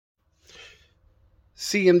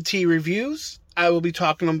CMT Reviews. I will be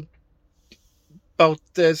talking about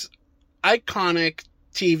this iconic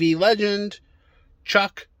TV legend,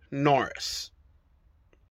 Chuck Norris.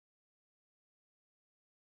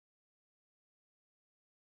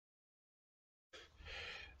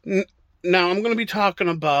 Now, I'm going to be talking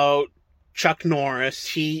about Chuck Norris.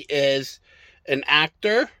 He is an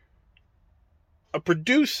actor, a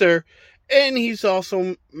producer, and he's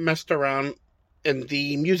also messed around in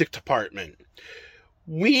the music department.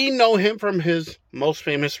 We know him from his most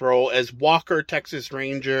famous role as Walker, Texas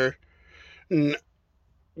Ranger.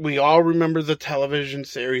 We all remember the television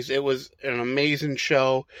series. It was an amazing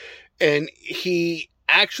show. And he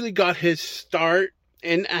actually got his start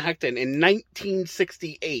in acting in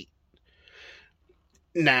 1968.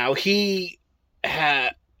 Now, he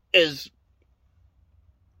is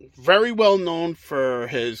very well known for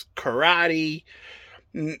his karate,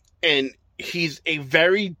 and he's a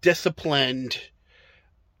very disciplined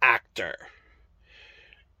actor.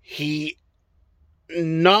 He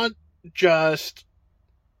not just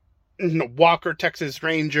Walker, Texas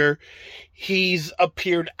Ranger, he's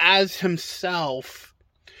appeared as himself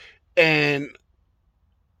in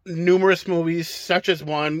numerous movies, such as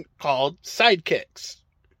one called Sidekicks.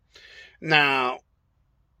 Now,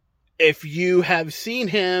 if you have seen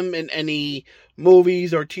him in any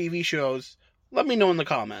movies or TV shows, let me know in the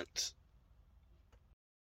comments.